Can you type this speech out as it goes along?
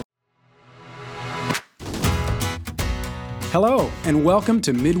Hello, and welcome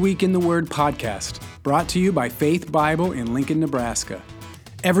to Midweek in the Word podcast, brought to you by Faith Bible in Lincoln, Nebraska.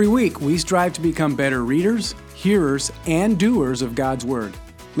 Every week, we strive to become better readers, hearers, and doers of God's Word.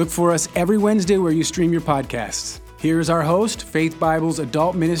 Look for us every Wednesday where you stream your podcasts. Here's our host, Faith Bible's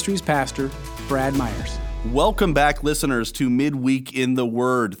Adult Ministries Pastor, Brad Myers. Welcome back, listeners, to Midweek in the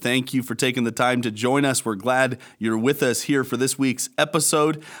Word. Thank you for taking the time to join us. We're glad you're with us here for this week's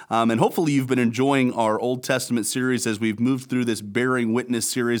episode, and hopefully you've been enjoying our Old Testament series as we've moved through this Bearing Witness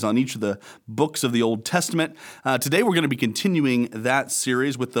series on each of the books of the Old Testament. Today we're going to be continuing that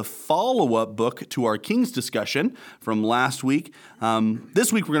series with the follow-up book to our Kings discussion from last week.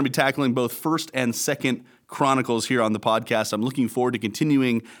 This week we're going to be tackling both 1st and 2nd Chronicles here on the podcast. I'm looking forward to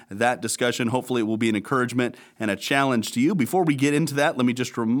continuing that discussion. Hopefully it will be an encouragement and a challenge to you. Before we get into that, let me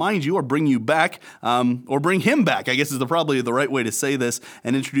just remind you or bring you back, or bring him back, I guess is probably the right way to say this,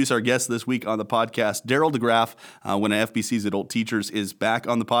 and introduce our guest this week on the podcast. Daryl DeGraff, one of FBC's adult teachers, is back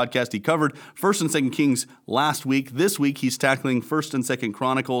on the podcast. He covered 1st and 2nd Kings last week. This week he's tackling 1st and 2nd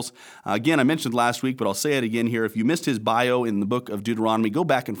Chronicles. Again, I mentioned last week, but I'll say it again here. If you missed his bio in the book of Deuteronomy, go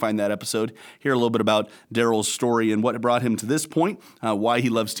back and find that episode. Hear a little bit about Daryl's story and what brought him to this point, why he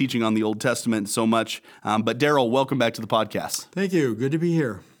loves teaching on the Old Testament so much. But Daryl, welcome back to the podcast. Thank you. Good to be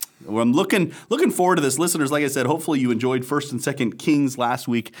here. Well, I'm looking forward to this. Listeners, like I said, hopefully you enjoyed 1st and 2nd Kings last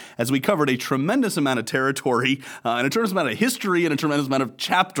week as we covered a tremendous amount of territory and a tremendous amount of history and a tremendous amount of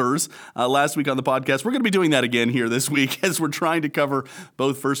chapters last week on the podcast. We're going to be doing that again here this week as we're trying to cover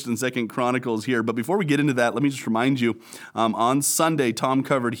both 1st and 2nd Chronicles here. But before we get into that, let me just remind you, on Sunday, Tom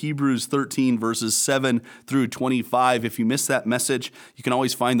covered Hebrews 13 verses 7 through 25. If you missed that message, you can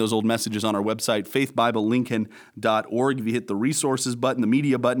always find those old messages on our website, faithbiblelincoln.org. If you hit the resources button, the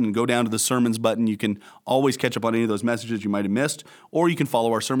media button, and go down to the sermons button, you can always catch up on any of those messages you might have missed, or you can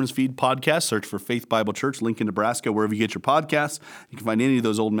follow our sermons feed podcast, search for Faith Bible Church, Lincoln, Nebraska, wherever you get your podcasts. You can find any of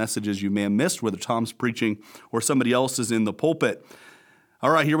those old messages you may have missed, whether Tom's preaching or somebody else is in the pulpit.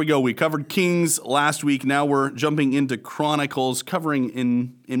 All right, here we go. We covered Kings last week. Now we're jumping into Chronicles, covering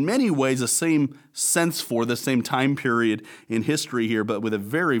in many ways the same sense for the same time period in history here, but with a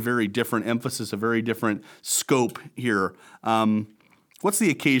very, very different emphasis, a very different scope here. What's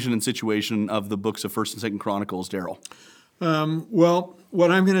the occasion and situation of the books of 1st and 2nd Chronicles, Daryl? Well, what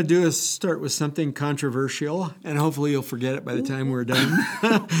I'm going to do is start with something controversial, and hopefully you'll forget it by the time we're done.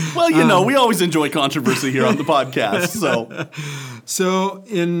 Well, we always enjoy controversy here on the podcast. So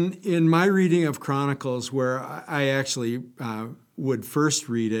in my reading of Chronicles, where I actually would first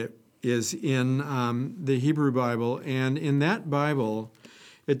read it, is in the Hebrew Bible. And in that Bible,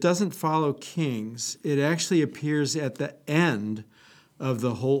 it doesn't follow Kings. It actually appears at the end of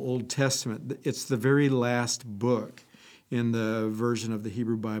the whole Old Testament. It's the very last book in the version of the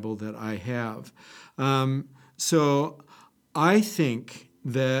Hebrew Bible that I have. So I think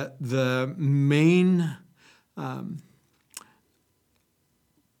that the main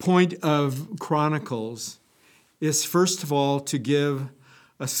point of Chronicles is, first of all, to give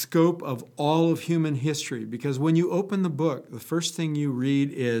a scope of all of human history. Because when you open the book, the first thing you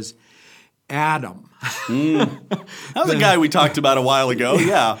read is Adam. That was a guy we talked about a while ago.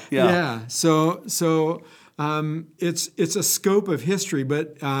 Yeah. So it's a scope of history,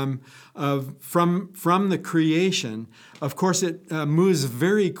 but from the creation. Of course, it moves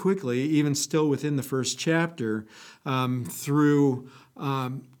very quickly, even still within the first chapter, through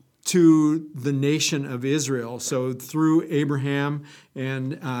to the nation of Israel. So through Abraham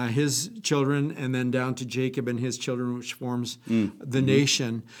and his children, and then down to Jacob and his children, which forms the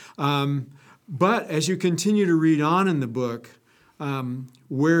nation. But as you continue to read on in the book,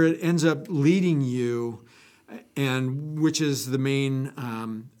 where it ends up leading you, and which is the main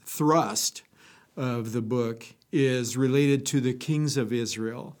thrust of the book, is related to the kings of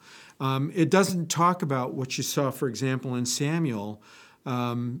Israel. It doesn't talk about what you saw, for example, in Samuel,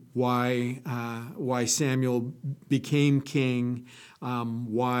 why Samuel became king,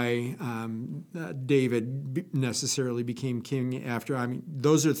 why David necessarily became king after. I mean,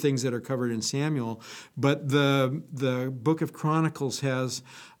 those are things that are covered in Samuel. But the book of Chronicles has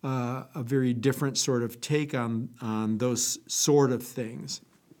a very different sort of take on those sort of things.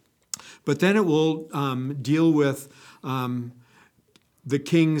 But then it will deal with the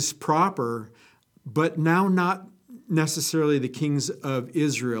kings proper, but now not necessarily the kings of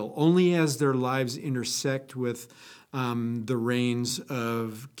Israel, only as their lives intersect with the reigns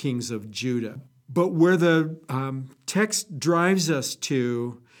of kings of Judah. But where the text drives us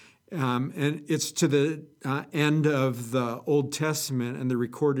to, and it's to the end of the Old Testament and the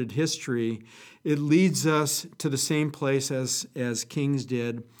recorded history, it leads us to the same place as Kings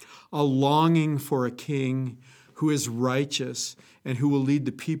did, a longing for a king who is righteous and who will lead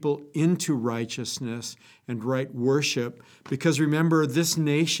the people into righteousness and right worship. Because remember, this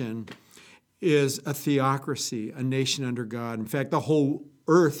nation is a theocracy, a nation under God. In fact, the whole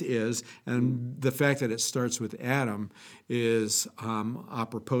earth is, and the fact that it starts with Adam is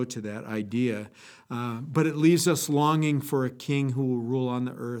apropos to that idea. But it leaves us longing for a king who will rule on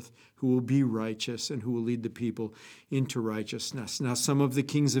the earth, who will be righteous, and who will lead the people into righteousness. Now, some of the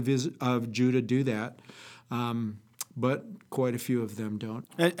kings of Judah do that, but quite a few of them don't.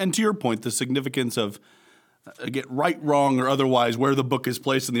 And to your point, the significance of get right, wrong, or otherwise where the book is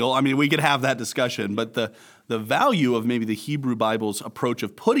placed in the Old. I mean, we could have that discussion, but the value of maybe the Hebrew Bible's approach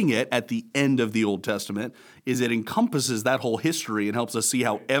of putting it at the end of the Old Testament is it encompasses that whole history and helps us see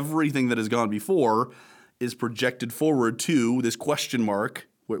how everything that has gone before is projected forward to this question mark,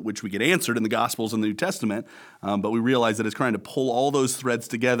 which we get answered in the Gospels and the New Testament, but we realize that it's trying to pull all those threads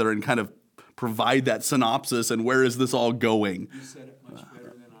together and kind of provide that synopsis and where is this all going? You said it much better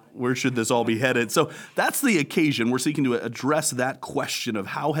than I. Where should this all be headed? So that's the occasion. We're seeking to address that question of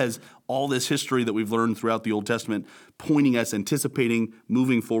how has all this history that we've learned throughout the Old Testament pointing us, anticipating,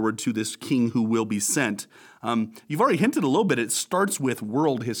 moving forward to this king who will be sent. You've already hinted a little bit. It starts with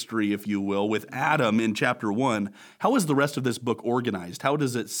world history, if you will, with Adam in chapter 1. How is the rest of this book organized? How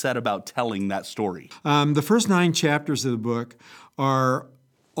does it set about telling that story? The first 9 chapters of the book are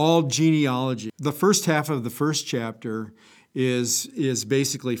all genealogy. The first half of the first chapter is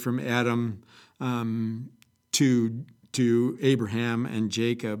basically from Adam to Abraham and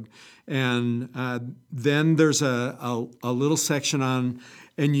Jacob, and then there's a little section on,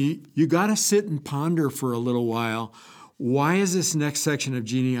 and you got to sit and ponder for a little while. Why is this next section of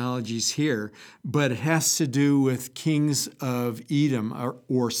genealogies here? But it has to do with kings of Edom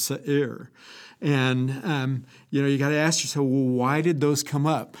or Seir. And, you got to ask yourself, well, why did those come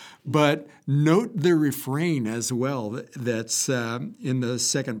up? But note the refrain as well that's in the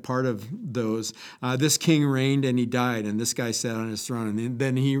second part of those. This king reigned and he died, and this guy sat on his throne, and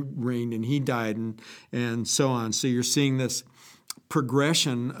then he reigned and he died, and so on. So you're seeing this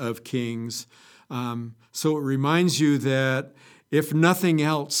progression of kings. So it reminds you that if nothing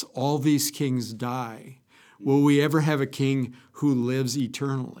else, all these kings die. Will we ever have a king who lives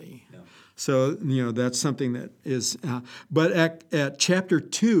eternally? So, that's something that is, but at chapter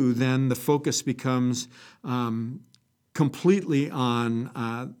 2, then the focus becomes completely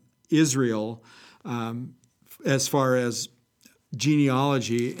on Israel as far as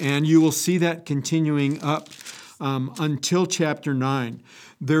genealogy, and you will see that continuing up until chapter 9.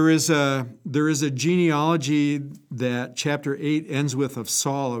 There is a genealogy that chapter 8 ends with of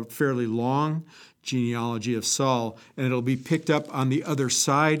Saul, a fairly long genealogy of Saul, and it'll be picked up on the other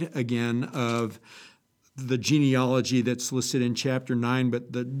side again of the genealogy that's listed in chapter 9.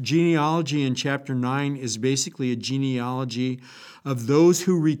 But the genealogy in chapter 9 is basically a genealogy of those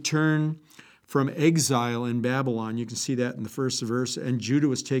who return from exile in Babylon. You can see that in the first verse. And Judah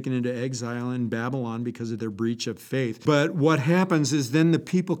was taken into exile in Babylon because of their breach of faith. But what happens is then the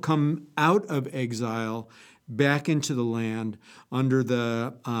people come out of exile back into the land under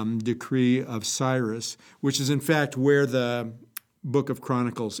the decree of Cyrus, which is in fact where the book of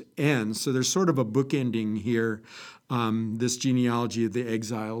Chronicles ends. So there's sort of a bookending here, this genealogy of the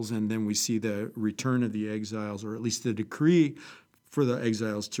exiles, and then we see the return of the exiles, or at least the decree for the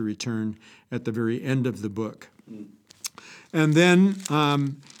exiles to return at the very end of the book. And then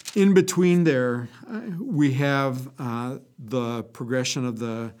in between there, we have the progression of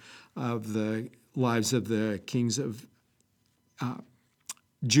the lives of the kings of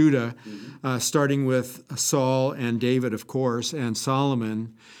Judah, starting with Saul and David, of course, and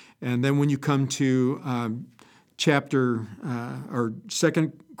Solomon. And then when you come to chapter or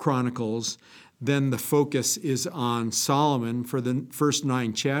 2 Chronicles, then the focus is on Solomon for the first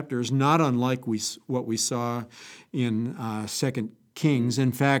 9 chapters, not unlike what we saw in 2 Kings.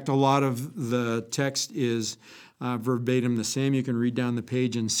 In fact, a lot of the text is verbatim the same. You can read down the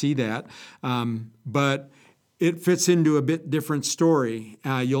page and see that. But it fits into a bit different story.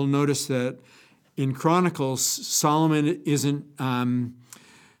 You'll notice that in Chronicles, Solomon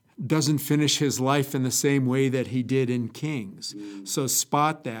doesn't finish his life in the same way that he did in Kings. So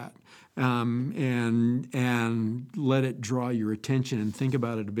spot that and let it draw your attention and think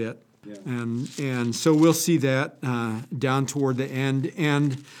about it a bit. Yeah. And so we'll see that down toward the end.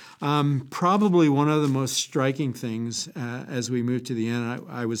 And probably one of the most striking things as we move to the end,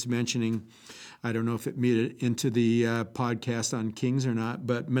 I was mentioning, I don't know if it made it into the podcast on Kings or not,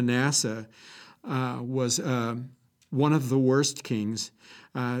 but Manasseh was one of the worst kings.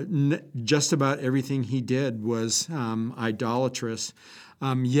 Just about everything he did was idolatrous.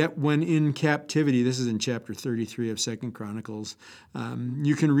 Yet when in captivity, this is in chapter 33 of 2 Chronicles,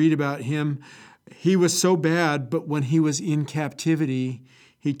 you can read about him. He was so bad, but when he was in captivity,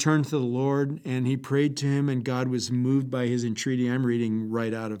 he turned to the Lord and he prayed to him, and God was moved by his entreaty. I'm reading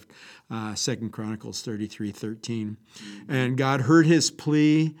right out of 2 Chronicles 33:13. And God heard his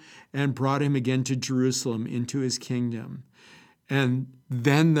plea and brought him again to Jerusalem into his kingdom. And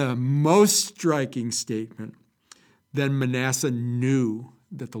then the most striking statement, then Manasseh knew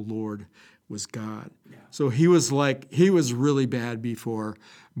that the Lord was God. Yeah. So he was really bad before,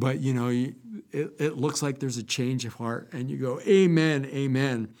 but it looks like there's a change of heart, and you go, amen,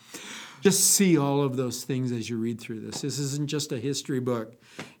 amen. Just see all of those things as you read through this. This isn't just a history book.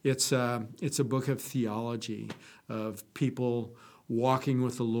 It's a book of theology, of people walking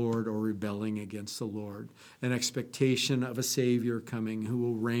with the Lord or rebelling against the Lord, an expectation of a Savior coming who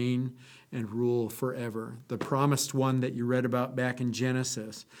will reign and rule forever. The promised one that you read about back in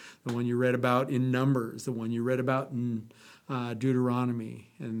Genesis, the one you read about in Numbers, the one you read about in Deuteronomy,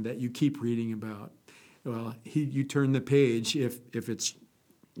 and that you keep reading about. Well, you turn the page if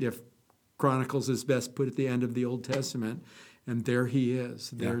Chronicles is best put at the end of the Old Testament, and there he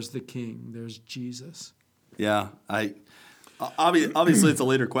is. There's the King. There's Jesus. Yeah, obviously it's a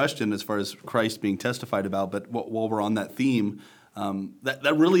later question as far as Christ being testified about, but while we're on that theme,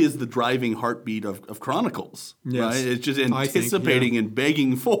 that really is the driving heartbeat of Chronicles, yes, right? It's just anticipating and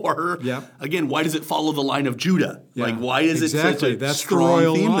begging for, again, why does it follow the line of Judah? Yeah. Like, why is it such a That's strong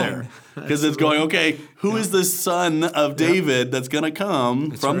the theme line. there? Because it's going, okay, who is this son of David that's going to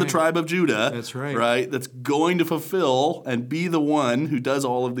come from the tribe of Judah? That's right. Right? That's going to fulfill and be the one who does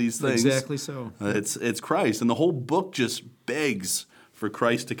all of these things. Exactly so. It's Christ. And the whole book just begs for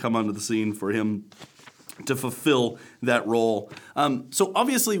Christ to come onto the scene, for him to fulfill that role. So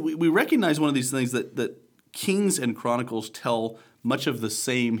obviously we recognize one of these things that Kings and Chronicles tell much of the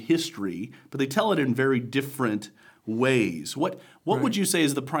same history, but they tell it in very different ways. What would you say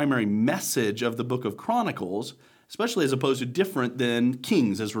is the primary message of the book of Chronicles, especially as opposed to different than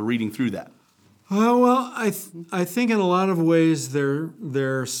Kings as we're reading through that? Well, I think in a lot of ways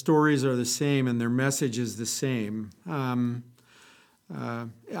their stories are the same and their message is the same.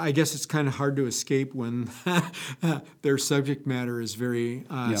 I guess it's kind of hard to escape when their subject matter is very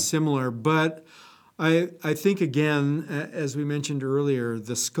similar. But I think, again, as we mentioned earlier,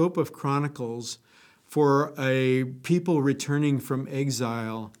 the scope of Chronicles for a people returning from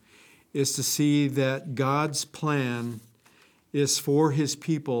exile is to see that God's plan is for his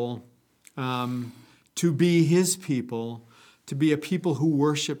people to be his people, to be a people who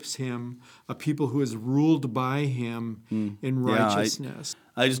worships him, a people who is ruled by him in righteousness.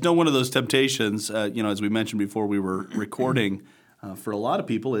 I just know one of those temptations, as we mentioned before we were recording, for a lot of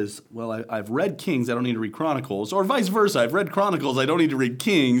people is, well, I've read Kings, I don't need to read Chronicles, or vice versa. I've read Chronicles, I don't need to read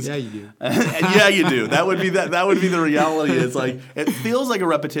Kings. Yeah, you do. And yeah, you do. That would be the reality. It's like it feels like a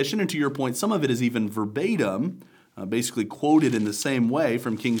repetition, and to your point, some of it is even verbatim, basically quoted in the same way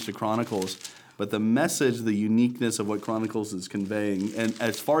from Kings to Chronicles. But the message, the uniqueness of what Chronicles is conveying, and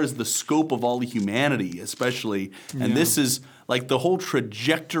as far as the scope of all humanity especially, and this is like the whole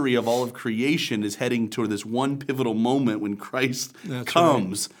trajectory of all of creation is heading toward this one pivotal moment when Christ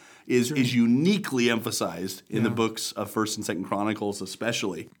comes, is uniquely emphasized in the books of 1st and 2nd Chronicles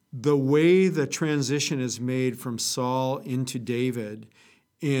especially. The way the transition is made from Saul into David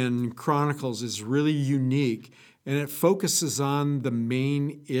in Chronicles is really unique. And it focuses on the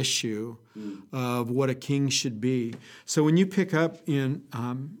main issue of what a king should be. So when you pick up in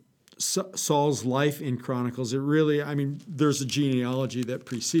Saul's life in Chronicles, there's a genealogy that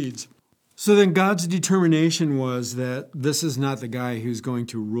precedes. So then God's determination was that this is not the guy who's going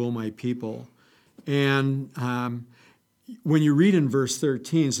to rule my people. And when you read in verse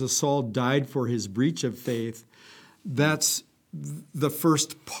 13, so Saul died for his breach of faith, that's the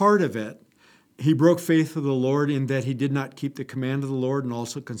first part of it. He broke faith with the Lord in that he did not keep the command of the Lord and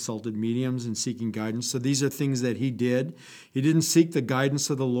also consulted mediums in seeking guidance. So these are things that he did. He didn't seek the guidance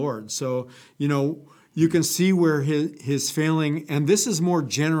of the Lord. So, you can see where his failing, and this is more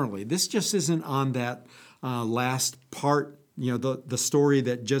generally. This just isn't on that last part, the story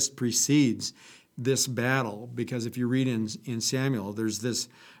that just precedes this battle. Because if you read in Samuel, there's this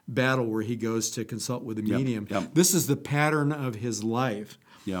battle where he goes to consult with a medium. Yep. This is the pattern of his life.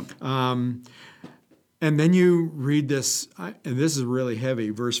 Yeah. And then you read this, and this is really heavy,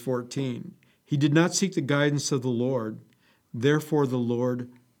 verse 14. He did not seek the guidance of the Lord, therefore the Lord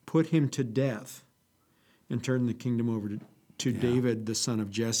put him to death and turned the kingdom over to David, the son of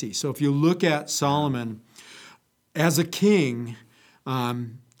Jesse. So if you look at Solomon as a king,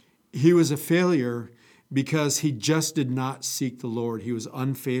 he was a failure because he just did not seek the Lord. He was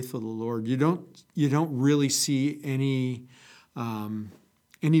unfaithful to the Lord. You don't really see any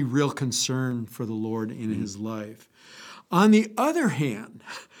real concern for the Lord in his life. On the other hand,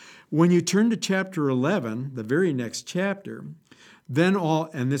 when you turn to chapter 11, the very next chapter, then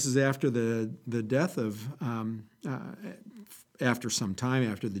and this is after the death of, after some time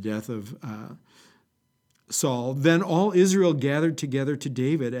after the death of Saul, then all Israel gathered together to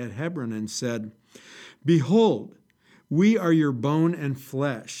David at Hebron and said, "Behold, we are your bone and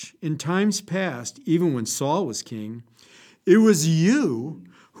flesh. In times past, even when Saul was king, it was you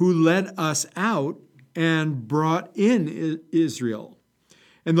who led us out and brought in Israel.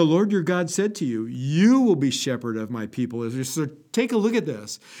 And the Lord your God said to you, you will be shepherd of my people Israel." So take a look at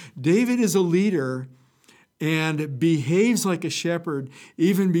this. David is a leader and behaves like a shepherd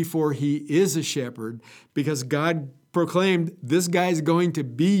even before he is a shepherd, because God proclaimed, this guy's going to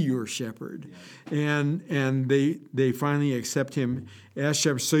be your shepherd. Yeah. And they finally accept him as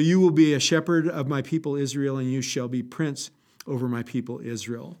shepherd. So you will be a shepherd of my people Israel, and you shall be prince over my people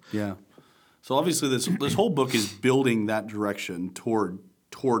Israel. Yeah. So obviously this whole book is building that direction toward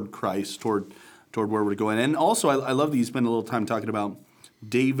Christ, toward where we're going. And also I love that you spend a little time talking about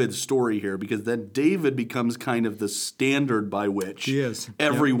David's story here, because then David becomes kind of the standard by which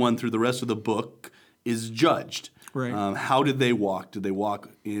everyone through the rest of the book is judged. Right. How did they walk? Did they walk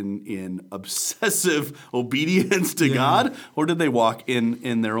in obsessive obedience to God, or did they walk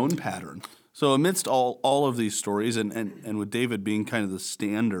in their own pattern? So amidst all of these stories, and with David being kind of the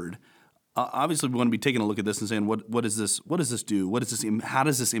standard, obviously we want to be taking a look at this and saying, what does this do? How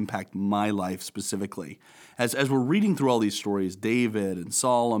does this impact my life specifically? As we're reading through all these stories, David and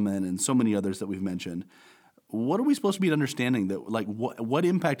Solomon and so many others that we've mentioned, what are we supposed to be understanding that, like, what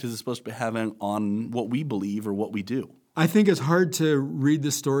impact is it supposed to be having on what we believe or what we do? I think it's hard to read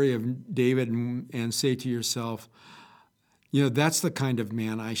the story of David and say to yourself, that's the kind of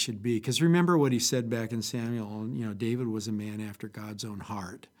man I should be. Because remember what he said back in Samuel, David was a man after God's own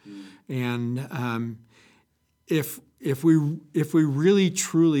heart. And if we really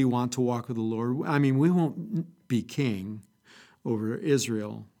truly want to walk with the Lord, we won't be king over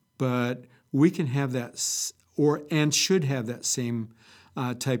Israel, but we can have that, and should have that same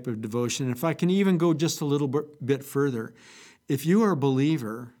type of devotion. If I can even go just a little bit further, if you are a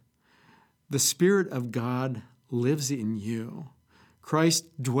believer, the Spirit of God lives in you. Christ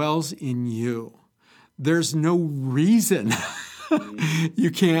dwells in you. There's no reason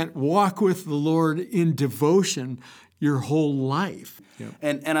you can't walk with the Lord in devotion your whole life.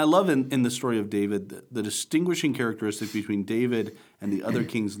 Yep. And I love in the story of David, the distinguishing characteristic between David and the other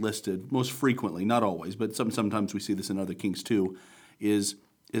kings listed, most frequently, not always, but sometimes we see this in other kings too, is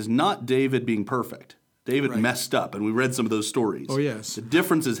not David being perfect. David messed up, and we read some of those stories. Oh, yes. The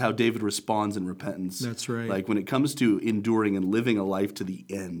difference is how David responds in repentance. That's right. Like when it comes to enduring and living a life to the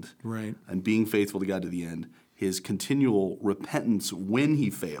end, right, and being faithful to God to the end, his continual repentance when he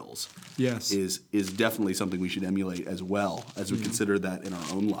fails is definitely something we should emulate as well as we consider that in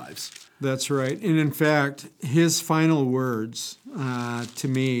our own lives. That's right. And in fact, his final words to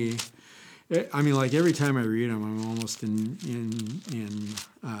me, like every time I read them, I'm almost in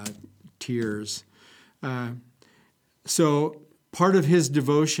tears. So part of his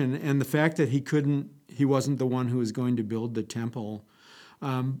devotion and the fact that he wasn't the one who was going to build the temple,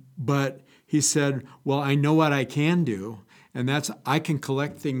 but he said, well, I know what I can do, and that's I can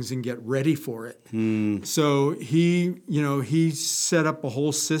collect things and get ready for it. So he set up a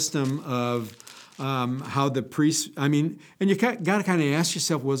whole system of how the priests, and you got to kind of ask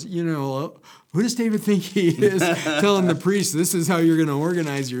yourself, who does David think he is telling the priests, this is how you're going to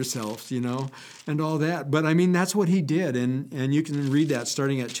organize yourself, and all that. But that's what he did. And you can read that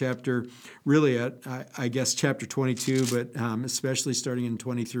starting at chapter 22, but especially starting in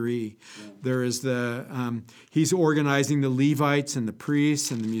 23. Yeah. There is he's organizing the Levites and the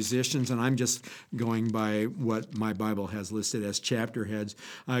priests and the musicians, and I'm just going by what my Bible has listed as chapter heads.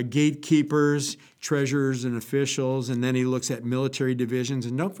 Gatekeepers, treasurers, and officials, and then he looks at military divisions.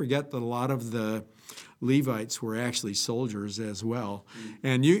 And don't forget that a lot of the Levites were actually soldiers as well.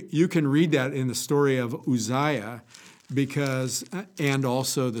 And you can read that in the story of Uzziah, and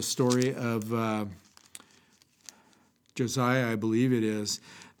also the story of Josiah, I believe it is,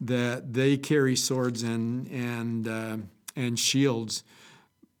 that they carry swords and shields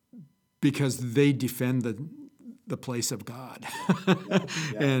because they defend the place of God.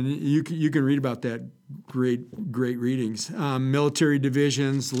 And you can read about that. Great readings. Military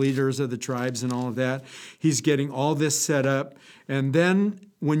divisions, leaders of the tribes, and all of that. He's getting all this set up. And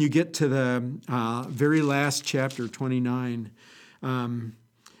then when you get to the very last chapter, 29,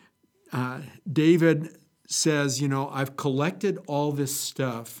 David says, I've collected all this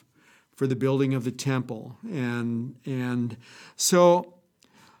stuff for the building of the temple. And so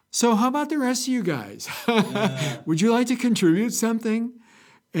how about the rest of you guys? Would you like to contribute something?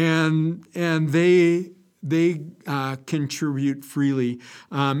 And they contribute freely.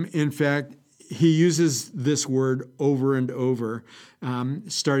 In fact, he uses this word over and over,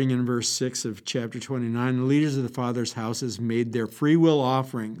 starting in verse 6 of chapter 29. The leaders of the Father's houses made their free will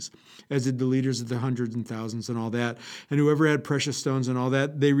offerings, as did the leaders of the hundreds and thousands and all that. And whoever had precious stones and all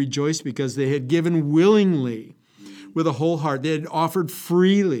that, they rejoiced because they had given willingly with a whole heart. They had offered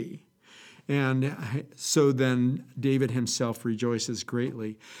freely. And so then David himself rejoices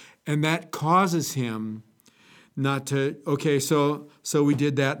greatly. And that causes him not to, okay, so we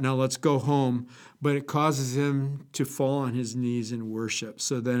did that, now let's go home. But it causes him to fall on his knees in worship.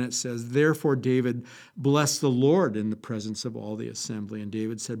 So then it says, therefore David blessed the Lord in the presence of all the assembly. And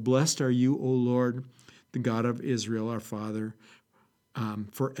David said, blessed are you, O Lord, the God of Israel, our Father,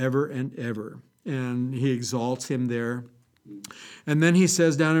 forever and ever. And he exalts him there. And then he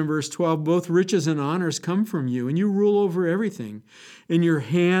says down in verse 12, both riches and honors come from you, and you rule over everything. In your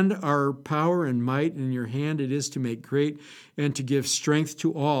hand are power and might, and in your hand it is to make great and to give strength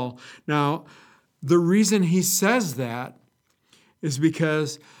to all. Now, the reason he says that is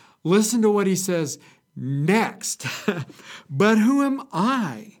because listen to what he says next. But who am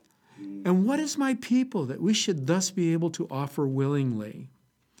I? And what is my people that we should thus be able to offer willingly?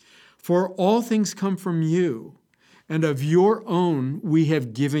 For all things come from you, and of your own we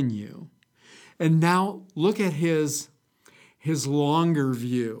have given you. And now look at his longer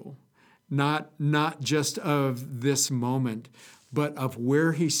view, not just of this moment, but of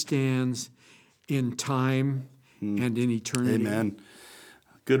where he stands in time and in eternity. Amen.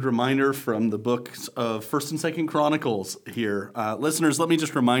 Good reminder from the books of 1st and 2nd Chronicles here. Listeners, let me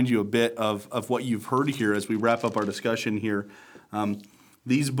just remind you a bit of what you've heard here as we wrap up our discussion here.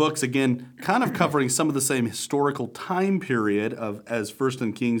 These books, again, kind of covering some of the same historical time period as 1st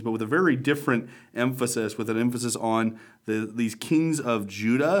and Kings, but with a very different emphasis, with an emphasis on these kings of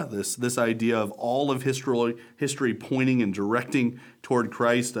Judah, this idea of all of history pointing and directing toward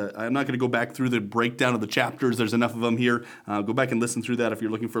Christ. I'm not going to go back through the breakdown of the chapters. There's enough of them here. Go back and listen through that if you're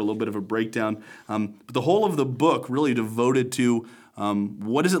looking for a little bit of a breakdown. But the whole of the book really devoted to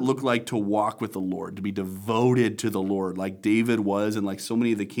what does it look like to walk with the Lord, to be devoted to the Lord like David was and like so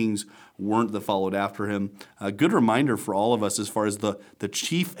many of the kings weren't that followed after him. A good reminder for all of us as far as the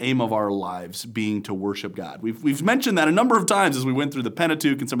chief aim of our lives being to worship God. We've mentioned that a number of times as we went through the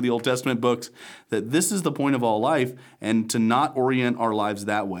Pentateuch and some of the Old Testament books, that this is the point of all life, and to not orient our lives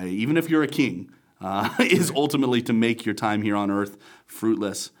that way, even if you're a king, is ultimately to make your time here on earth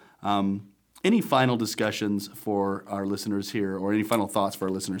fruitless. Any final discussions for our listeners here, or any final thoughts for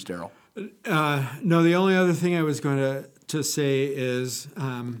our listeners, Daryl? No, the only other thing I was going to say is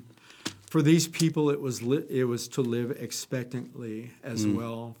for these people, it was to live expectantly as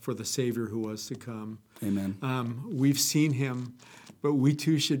well for the Savior who was to come. Amen. We've seen him, but we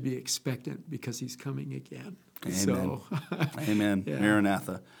too should be expectant because he's coming again. Amen. So, Amen. Yeah.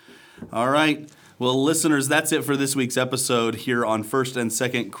 Maranatha. All right. Well, listeners, that's it for this week's episode here on 1st and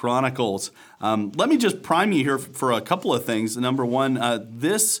 2nd Chronicles. Let me just prime you here for a couple of things. Number one,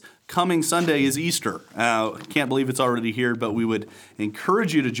 this coming Sunday is Easter. Can't believe it's already here, but we would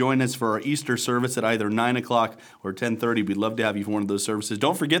encourage you to join us for our Easter service at either 9 o'clock or 10:30. We'd love to have you for one of those services.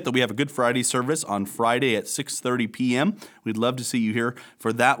 Don't forget that we have a Good Friday service on Friday at 6:30 p.m. We'd love to see you here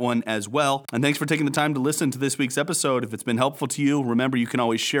for that one as well. And thanks for taking the time to listen to this week's episode. If it's been helpful to you, remember you can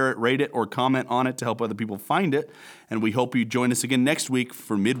always share it, rate it, or comment on it to help other people find it. And we hope you join us again next week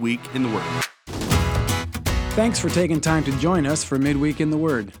for Midweek in the Word. Thanks for taking time to join us for Midweek in the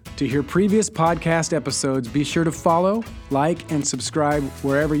Word. To hear previous podcast episodes, be sure to follow, like, and subscribe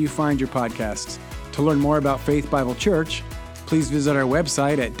wherever you find your podcasts. To learn more about Faith Bible Church, please visit our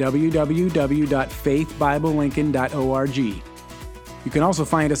website at www.faithbiblelincoln.org. You can also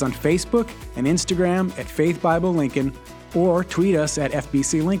find us on Facebook and Instagram at Faith Bible Lincoln, or tweet us at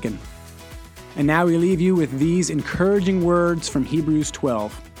FBC Lincoln. And now we leave you with these encouraging words from Hebrews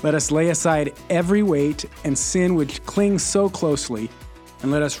 12. Let us lay aside every weight and sin which clings so closely,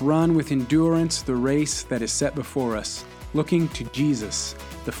 and let us run with endurance the race that is set before us, looking to Jesus,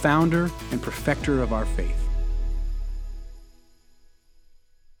 the founder and perfecter of our faith.